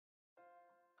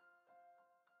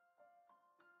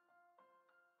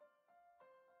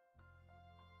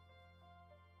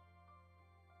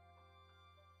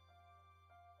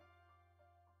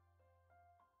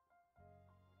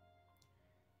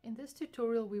In this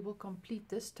tutorial we will complete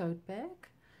this tote bag.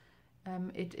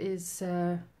 It is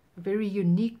a very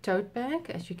unique tote bag.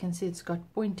 As you can see, it's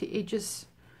got pointy edges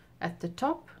at the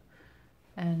top,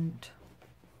 and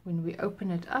when we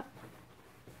open it up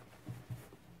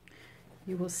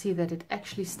you will see that it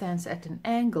actually stands at an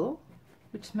angle,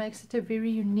 which makes it a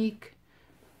very unique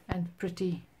and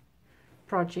pretty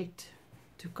project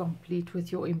to complete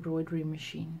with your embroidery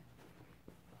machine.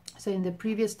 So in the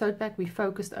previous tote bag we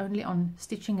focused only on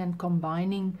stitching and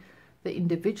combining the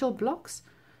individual blocks.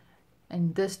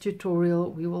 In this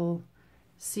tutorial we will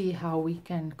see how we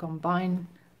can combine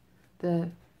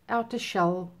the outer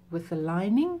shell with the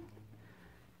lining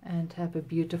and have a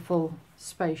beautiful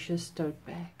spacious tote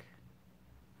bag.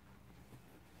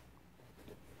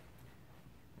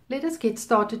 Let us get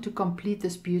started to complete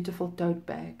this beautiful tote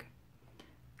bag.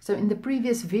 So in the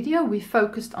previous video we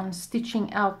focused on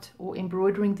stitching out or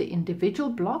embroidering the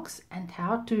individual blocks and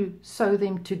how to sew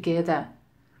them together.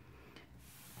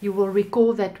 You will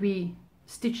recall that we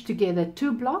stitched together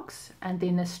 2 blocks and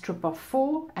then a strip of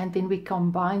 4, and then we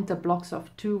combined the blocks of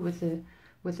 2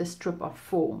 with a strip of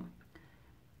 4.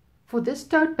 For this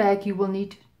tote bag you will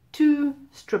need 2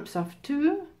 strips of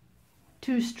 2,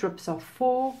 2 strips of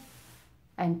 4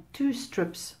 and 2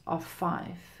 strips of 5.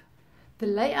 The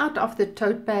layout of the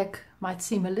tote bag might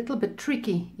seem a little bit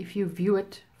tricky if you view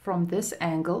it from this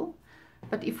angle,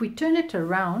 but if we turn it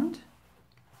around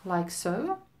like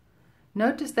so,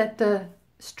 notice that the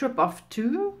strip of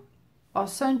 2 are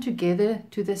sewn together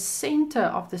to the center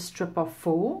of the strip of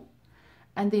 4,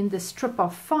 and then the strip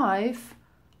of 5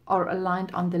 are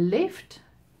aligned on the left,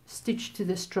 stitched to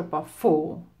the strip of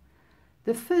 4.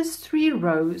 The first 3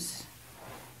 rows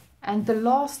and the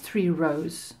last 3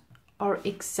 rows are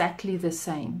exactly the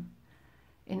same.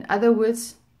 In other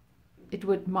words, it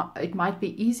might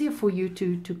be easier for you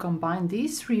to combine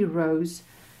these 3 rows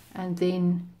and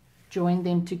then join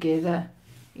them together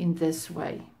in this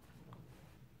way.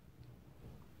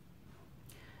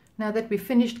 Now that we've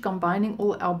finished combining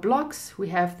all our blocks, we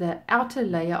have the outer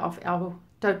layer of our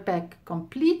tote bag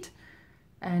complete,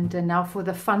 and now for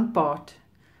the fun part.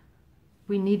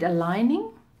 We need a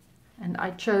lining, and I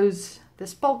chose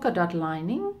this polka dot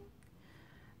lining.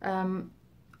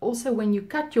 Also, when you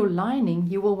cut your lining,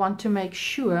 you will want to make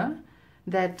sure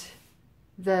that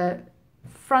the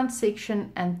front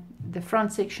section and the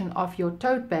front section of your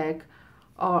tote bag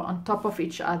are on top of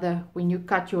each other when you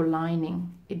cut your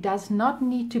lining. It does not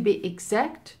need to be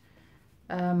exact,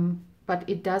 but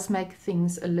it does make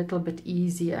things a little bit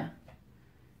easier.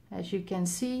 As you can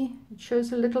see, it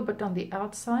shows a little bit on the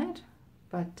outside,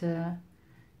 but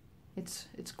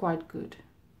it's quite good.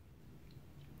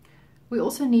 We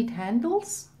also need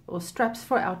handles or straps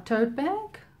for our tote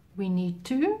bag. We need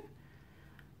 2.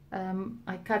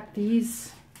 I cut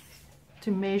these to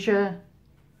measure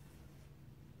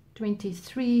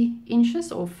 23 inches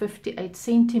or 58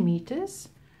 centimeters,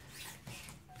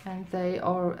 and they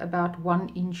are about 1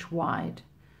 inch wide,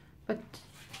 but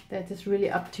that is really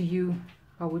up to you.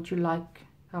 How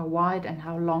wide and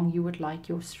how long you would like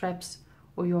your straps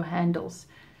or your handles.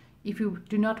 If you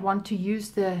do not want to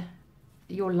use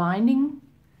your lining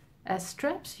as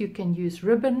straps, you can use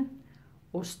ribbon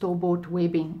or store-bought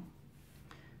webbing.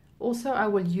 Also, I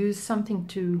will use something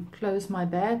to close my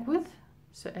bag with,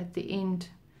 so at the end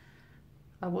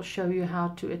I will show you how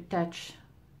to attach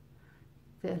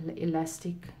the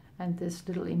elastic and this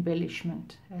little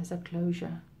embellishment as a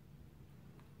closure.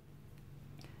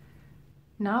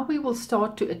 Now we will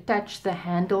start to attach the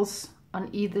handles on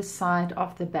either side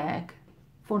of the bag.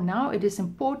 For now it is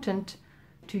important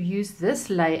to use this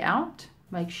layout.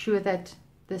 Make sure that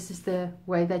this is the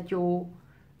way that your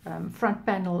front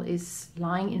panel is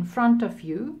lying in front of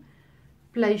you.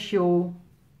 Place your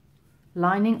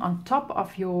lining on top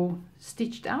of your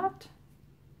stitched out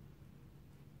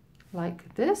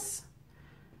like this.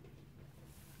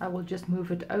 I will just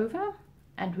move it over,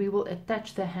 and we will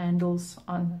attach the handles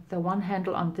on the one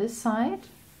handle on this side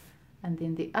and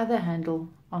then the other handle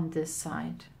on this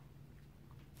side.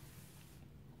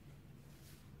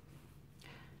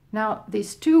 Now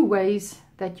there's 2 ways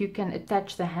that you can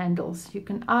attach the handles. You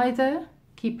can either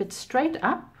keep it straight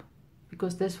up,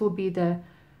 because this will be the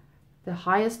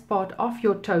highest part of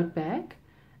your tote bag,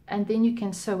 and then you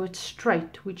can sew it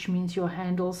straight, which means your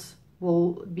handles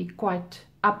will be quite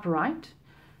upright.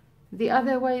 The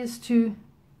other way is to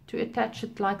attach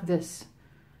it like this.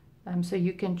 So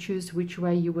you can choose which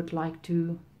way you would like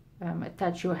to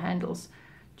attach your handles.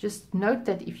 Just note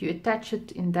that if you attach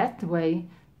it in that way,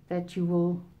 that you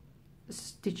will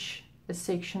stitch a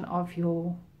section of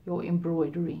your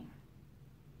embroidery.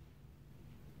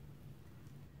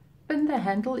 Pin the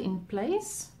handle in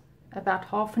place about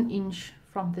 1/2 inch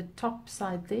from the top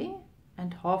side there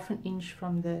and 1/2 inch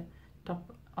from the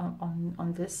top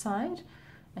on this side,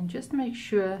 and just make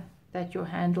sure that your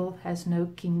handle has no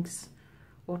kinks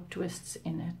or twists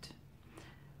in it.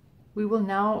 We will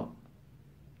now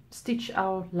stitch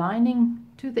our lining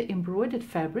to the embroidered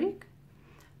fabric.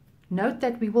 Note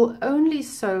that we will only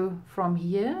sew from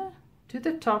here to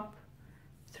the top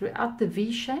throughout the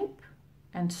V shape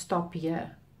and stop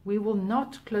here. We will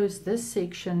not close this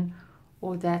section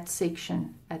or that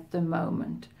section at the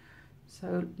moment.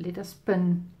 So let us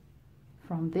pin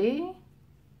from there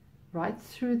right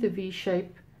through the V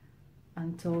shape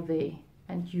until there,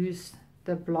 and use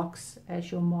the blocks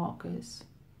as your markers.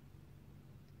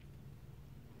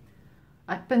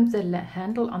 I pinned the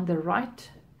handle on the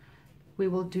right. We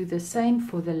will do the same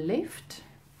for the left.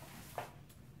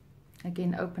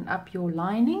 Again, open up your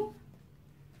lining,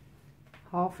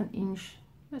 1/2 inch,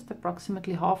 just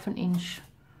approximately 1/2 inch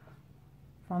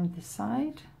from the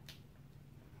side.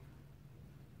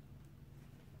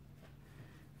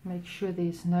 Make sure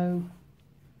there's no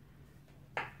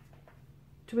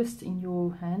twist in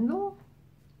your handle.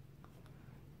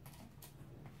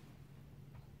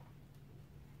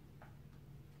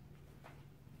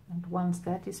 And once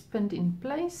that is pinned in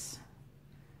place,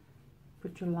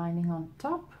 put your lining on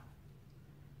top.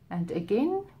 And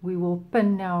again, we will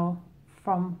pin now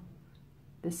from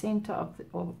the center of the,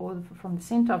 or from the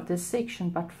center of this section,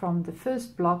 but from the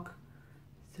first block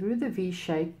through the V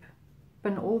shape,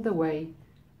 pin all the way,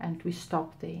 and we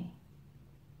stop there.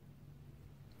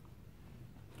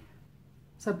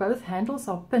 So both handles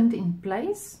are pinned in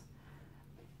place.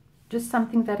 Just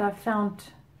something that I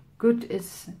found good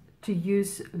is to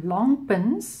use long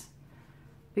pins,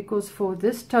 because for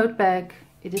this tote bag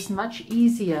it is much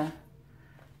easier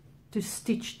to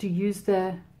stitch, to use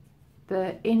the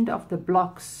end of the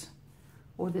blocks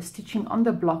or the stitching on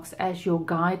the blocks as your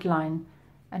guideline,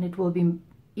 and it will be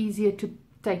easier to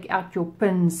take out your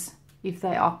pins if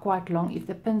they are quite long. If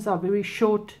the pins are very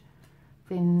short,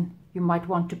 then you might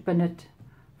want to pin it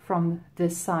from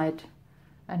this side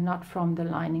and not from the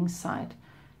lining side.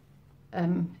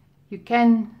 You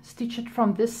can stitch it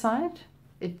from this side.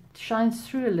 It shines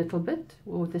through a little bit,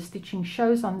 or the stitching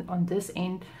shows on this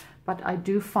end, but I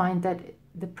do find that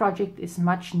the project is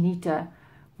much neater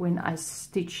when I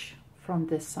stitch from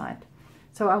this side.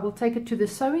 So I will take it to the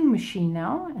sewing machine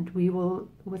now, and we will,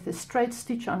 with a straight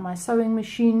stitch on my sewing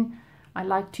machine, I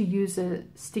like to use a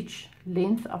stitch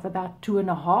length of about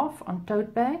 2.5 on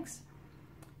tote bags.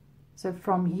 So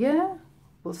from here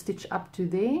we'll stitch up to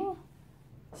there,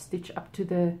 stitch up to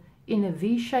the inner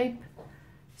V shape,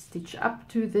 stitch up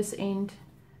to this end,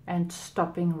 and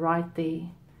stopping right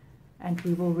there. And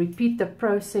we will repeat the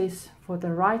process for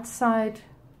the right side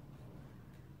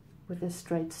with a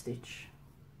straight stitch.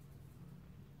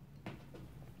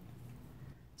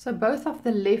 So both of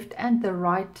the left and the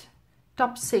right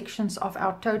top sections of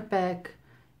our tote bag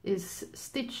is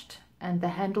stitched and the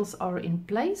handles are in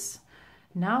place.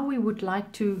 Now we would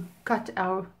like to cut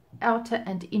our outer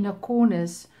and inner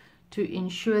corners to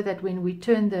ensure that when we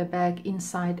turn the bag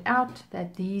inside out,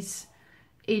 that these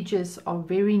edges are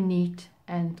very neat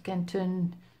and can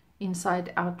turn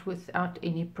inside out without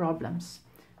any problems.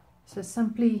 So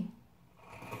simply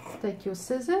take your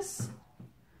scissors,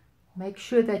 make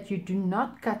sure that you do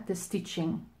not cut the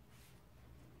stitching.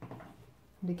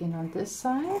 And again on this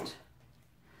side,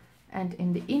 and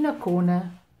in the inner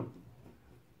corner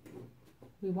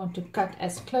we want to cut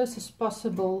as close as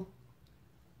possible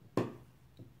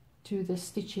to the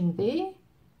stitching there.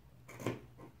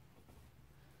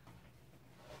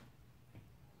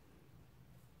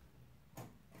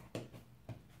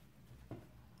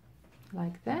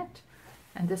 Like that,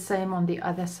 and the same on the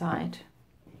other side.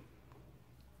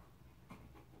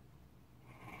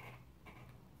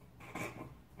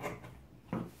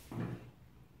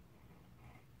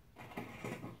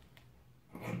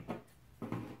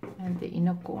 And the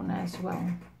inner corner as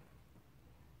well,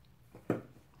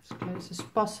 as close as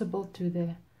possible to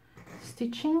the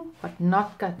stitching, but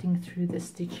not cutting through the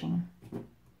stitching.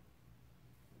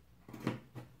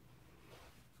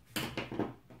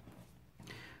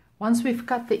 Once we've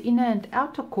cut the inner and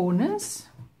outer corners,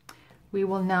 we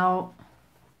will now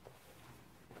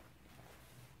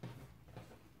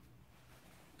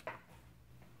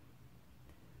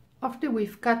after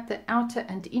we've cut the outer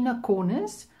and inner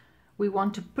corners, we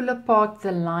want to pull apart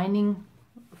the lining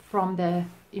from the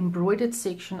embroidered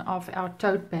section of our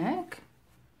tote bag,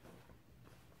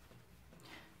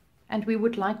 and we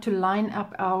would like to line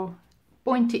up our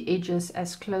pointy edges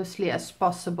as closely as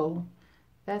possible,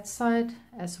 that side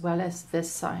as well as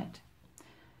this side.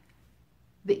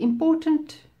 The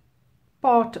important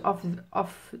part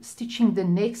of stitching the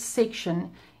next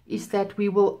section is that we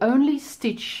will only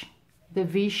stitch the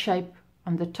V shape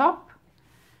on the top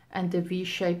and the V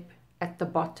shape at the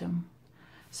bottom.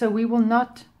 So we will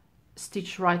not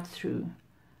stitch right through.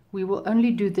 We will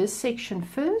only do this section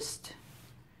first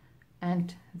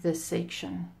and this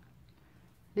section.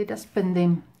 Let us pin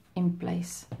them in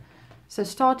place. So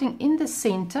starting in the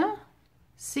center,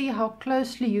 see how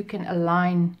closely you can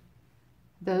align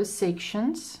those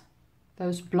sections,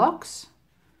 those blocks.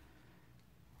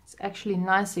 It's actually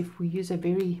nice if we use a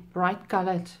very bright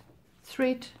colored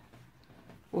thread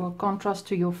or a contrast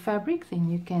to your fabric, then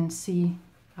you can see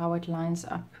how it lines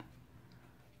up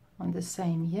on the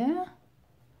same here,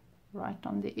 right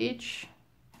on the edge.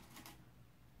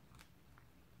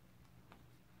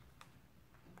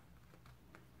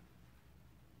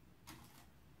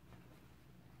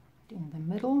 In the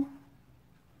middle.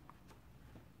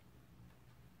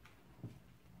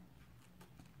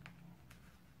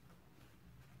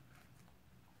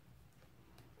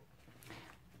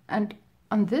 And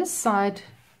on this side,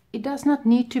 it does not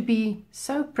need to be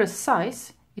so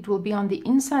precise. It will be on the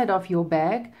inside of your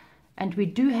bag, and we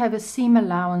do have a seam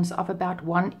allowance of about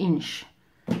 1 inch.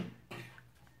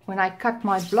 When I cut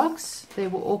my blocks, they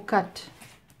were all cut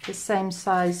the same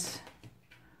size,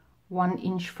 1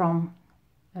 inch from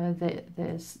the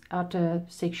outer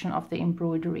section of the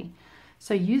embroidery.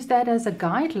 So use that as a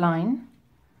guideline,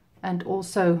 and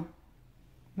also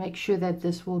make sure that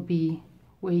this will be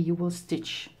where you will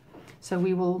stitch. So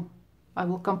I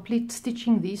will complete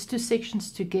stitching these two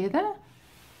sections together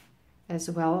as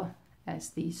well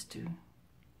as these two.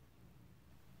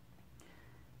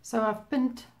 So I've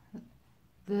pinned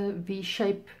the V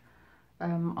shape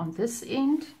on this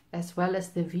end as well as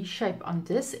the V shape on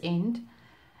this end,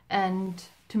 and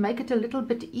to make it a little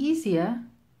bit easier,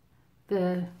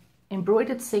 the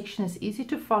embroidered section is easy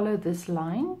to follow this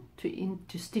line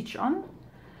to stitch on.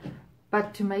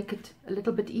 But to make it a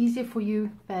little bit easier for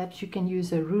you, perhaps you can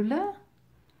use a ruler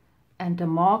and a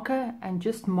marker and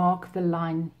just mark the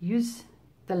line. Use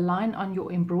the line on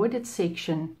your embroidered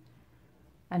section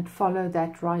and follow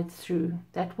that right through.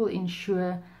 That will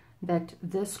ensure that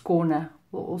this corner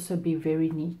will also be very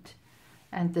neat.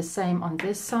 And the same on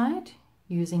this side,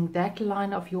 using that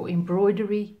line of your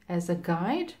embroidery as a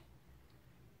guide,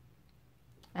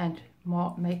 and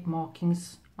make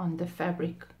markings on the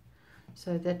fabric.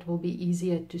 So that will be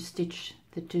easier to stitch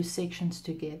the two sections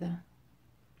together.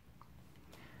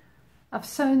 I've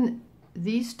sewn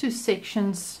these two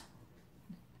sections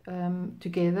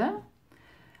together.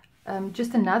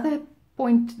 Just another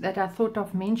point that I thought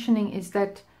of mentioning is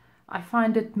that I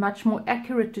find it much more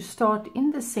accurate to start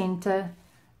in the center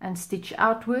and stitch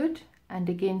outward, and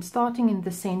again starting in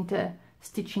the center,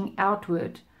 stitching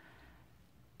outward.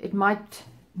 It might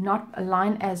not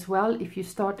align as well if you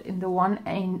start in the one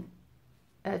end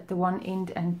at the one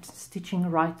end and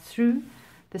stitching right through.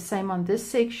 The same on this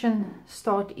section.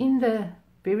 Start in the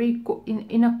very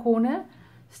inner corner,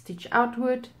 stitch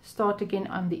outward, start again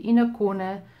on the inner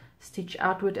corner, stitch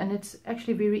outward, and it's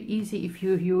actually very easy if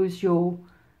you use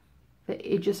the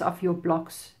edges of your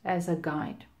blocks as a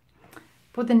guide.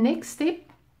 For the next step,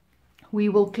 we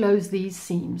will close these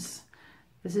seams.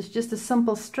 This is just a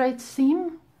simple straight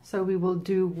seam, so we will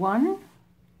do 1,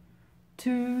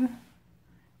 2,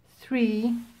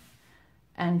 3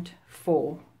 and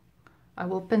 4. I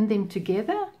will pin them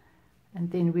together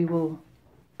and then we will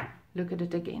look at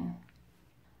it again.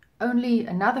 Only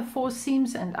another 4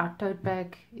 seams and our tote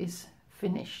bag is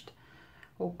finished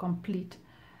or complete.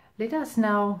 Let us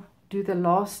now do the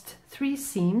last 3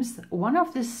 seams. One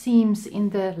of the seams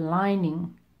in the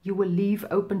lining you will leave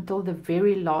open till the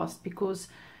very last, because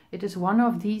it is one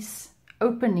of these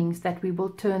openings that we will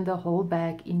turn the whole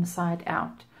bag inside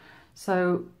out.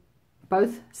 So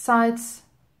both sides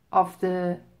of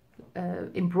the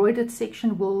embroidered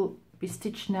section will be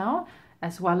stitched now,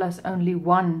 as well as only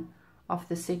one of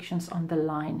the sections on the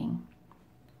lining.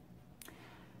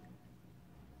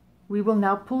 We will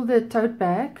now pull the tote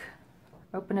bag,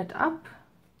 open it up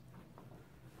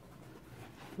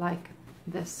like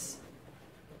this.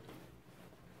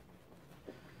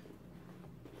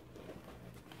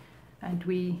 And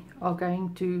we are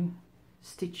going to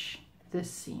stitch this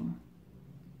seam.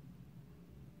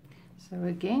 So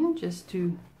again, just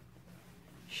to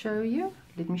show you,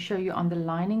 let me show you on the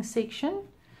lining section.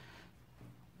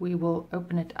 We will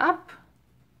open it up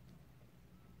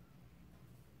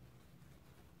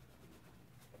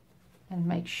and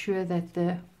make sure that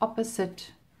the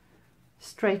opposite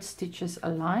straight stitches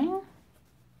align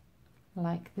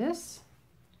like this.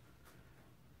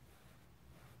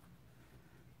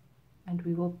 and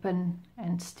we will pin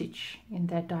and stitch in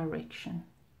that direction.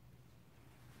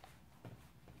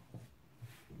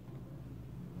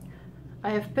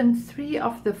 I have pinned 3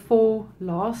 of the 4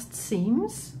 last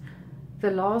seams. The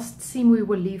last seam we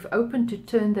will leave open to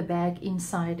turn the bag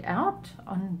inside out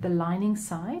on the lining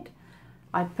side.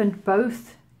 I pinned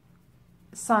both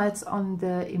sides on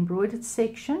the embroidered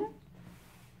section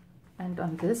and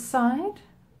on this side,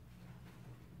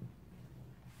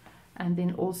 and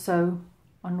then also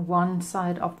on one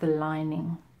side of the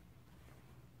lining.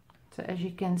 So as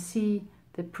you can see,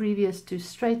 the previous 2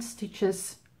 straight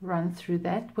stitches run through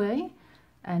that way,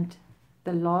 and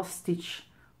the last stitch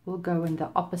will go in the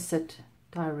opposite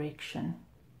direction.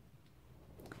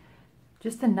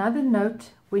 Just another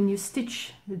note, when you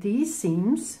stitch these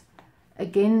seams,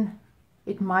 again,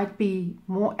 it might be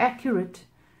more accurate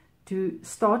to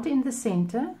start in the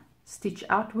center, stitch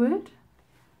outward,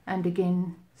 and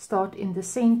again start in the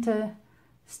center,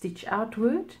 stitch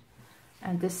outward,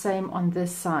 and the same on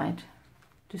this side,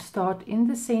 to start in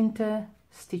the center,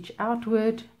 stitch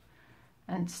outward,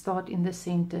 and start in the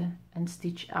center and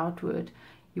stitch outward.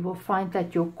 You will find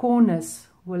that your corners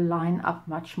will line up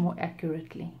much more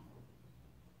accurately.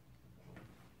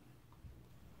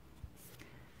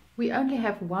 We only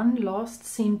have one last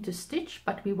seam to stitch,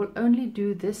 but we will only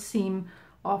do this seam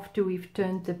after we've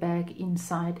turned the bag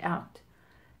inside out.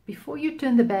 Before you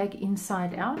turn the bag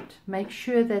inside out, make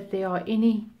sure that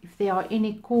if there are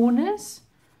any corners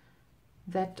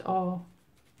that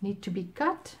need to be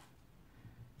cut,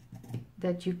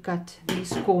 that you cut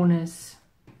these corners,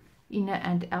 inner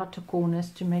and outer corners,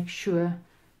 to make sure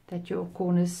that your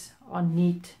corners are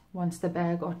neat once the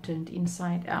bag are turned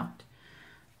inside out.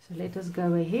 So let us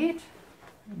go ahead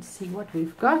and see what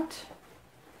we've got.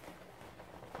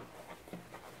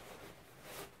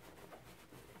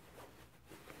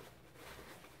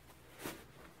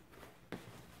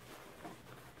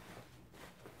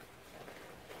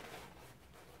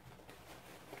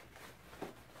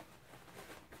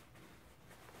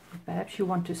 Perhaps you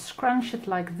want to scrunch it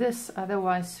like this,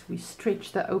 otherwise we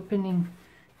stretch the opening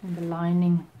in the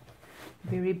lining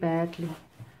very badly.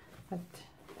 But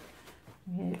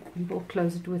we will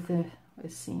close it with a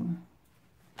seam.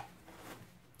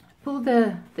 Pull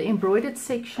the embroidered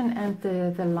section and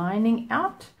the lining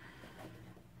out,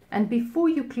 and before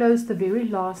you close the very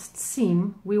last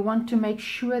seam, we want to make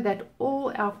sure that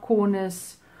all our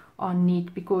corners are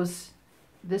neat, because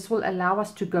this will allow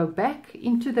us to go back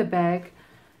into the bag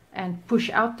and push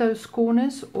out those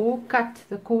corners or cut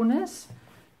the corners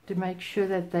to make sure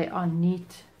that they are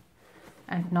neat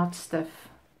and not stiff.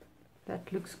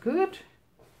 That looks good.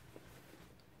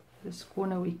 This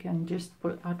corner we can just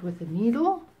pull out with a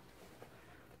needle.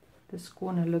 This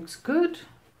corner looks good.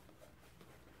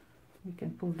 We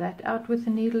can pull that out with a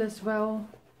needle as well.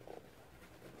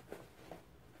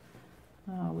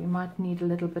 We might need a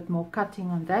little bit more cutting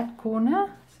on that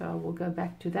corner, so I will go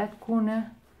back to that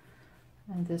corner.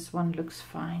 And this one looks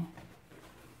fine.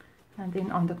 And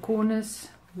then on the corners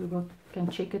we can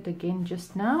check it again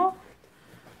just now,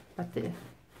 but the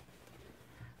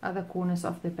other corners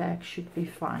of the bag should be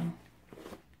fine.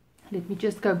 Let me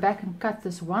just go back and cut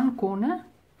this one corner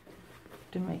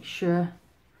to make sure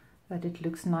that it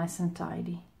looks nice and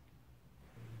tidy.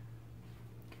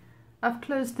 I've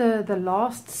closed the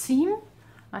last seam.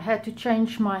 I had to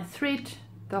change my thread.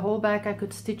 The whole bag I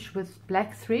could stitch with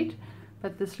black thread,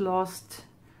 but this last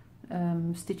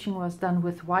stitching was done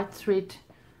with white thread,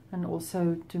 and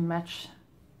also to match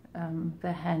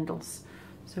the handles.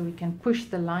 So we can push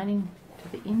the lining to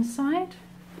the inside.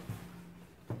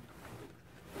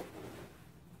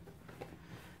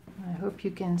 I hope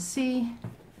you can see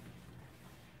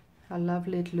how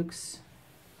lovely it looks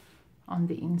on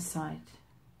the inside.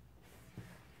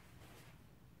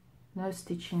 No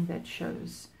stitching that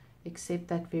shows except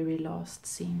that very last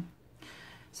seam.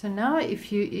 So now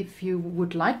if you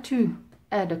would like to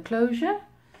add a closure,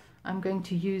 I'm going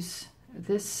to use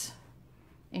this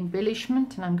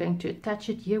embellishment, and I'm going to attach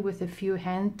it here with a few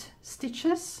hand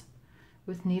stitches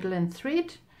with needle and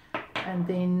thread, and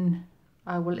then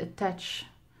I will attach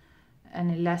an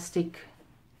elastic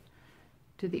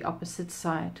to the opposite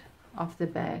side of the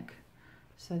bag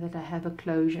so that I have a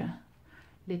closure.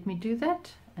 Let me do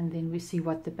that, and then we see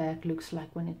what the bag looks like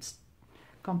when it's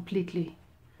completely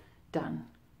done.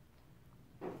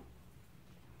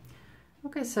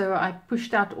 Okay, so I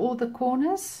pushed out all the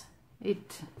corners.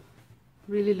 It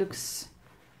really looks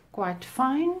quite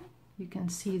fine. You can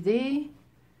see there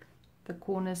the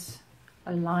corners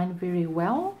align very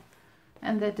well,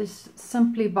 and that is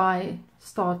simply by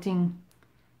starting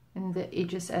in the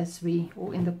edges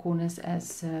in the corners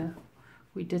as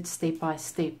we did step by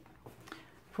step.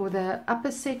 For the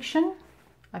upper section,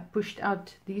 I pushed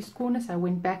out these corners. I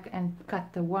went back and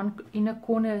cut the one inner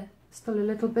corner still a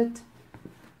little bit,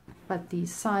 but the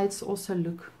sides also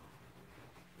look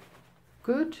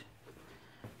good.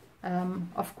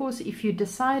 Of course, if you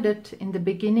decided in the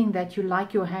beginning that you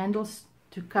like your handles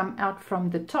to come out from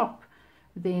the top,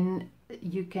 then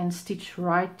you can stitch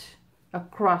right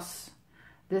across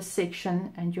this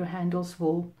section and your handles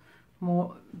will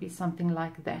more be something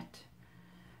like that.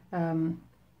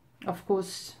 Of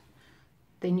course,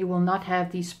 then you will not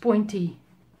have these pointy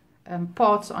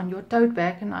parts on your tote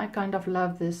bag, and I kind of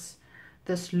love this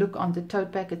look on the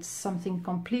tote bag. It's something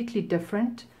completely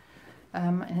different,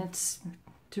 and it's,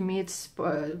 to me, it's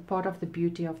part of the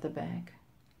beauty of the bag.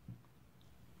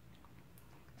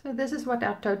 So this is what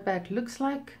our tote bag looks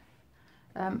like.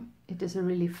 It is a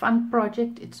really fun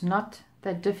project. It's not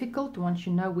that difficult once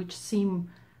you know which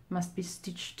seam must be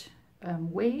stitched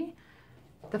where.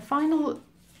 The final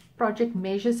project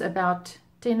measures about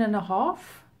 10.5,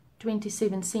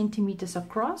 27 centimeters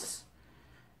across,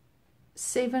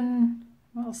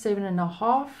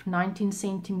 7.5, 19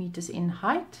 centimeters in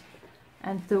height,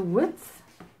 and the width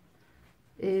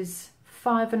is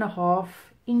 5.5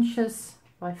 inches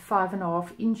by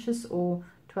 5.5 inches or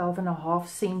 12.5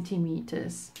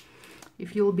 centimeters.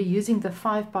 If you'll be using the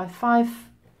 5 by 5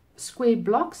 square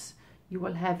blocks, you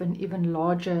will have an even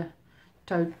larger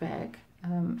tote bag.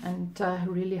 And I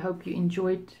really hope you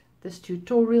enjoyed this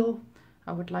tutorial.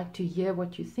 I would like to hear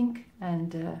what you think,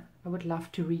 and I would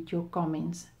love to read your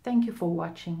comments. Thank you for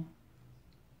watching.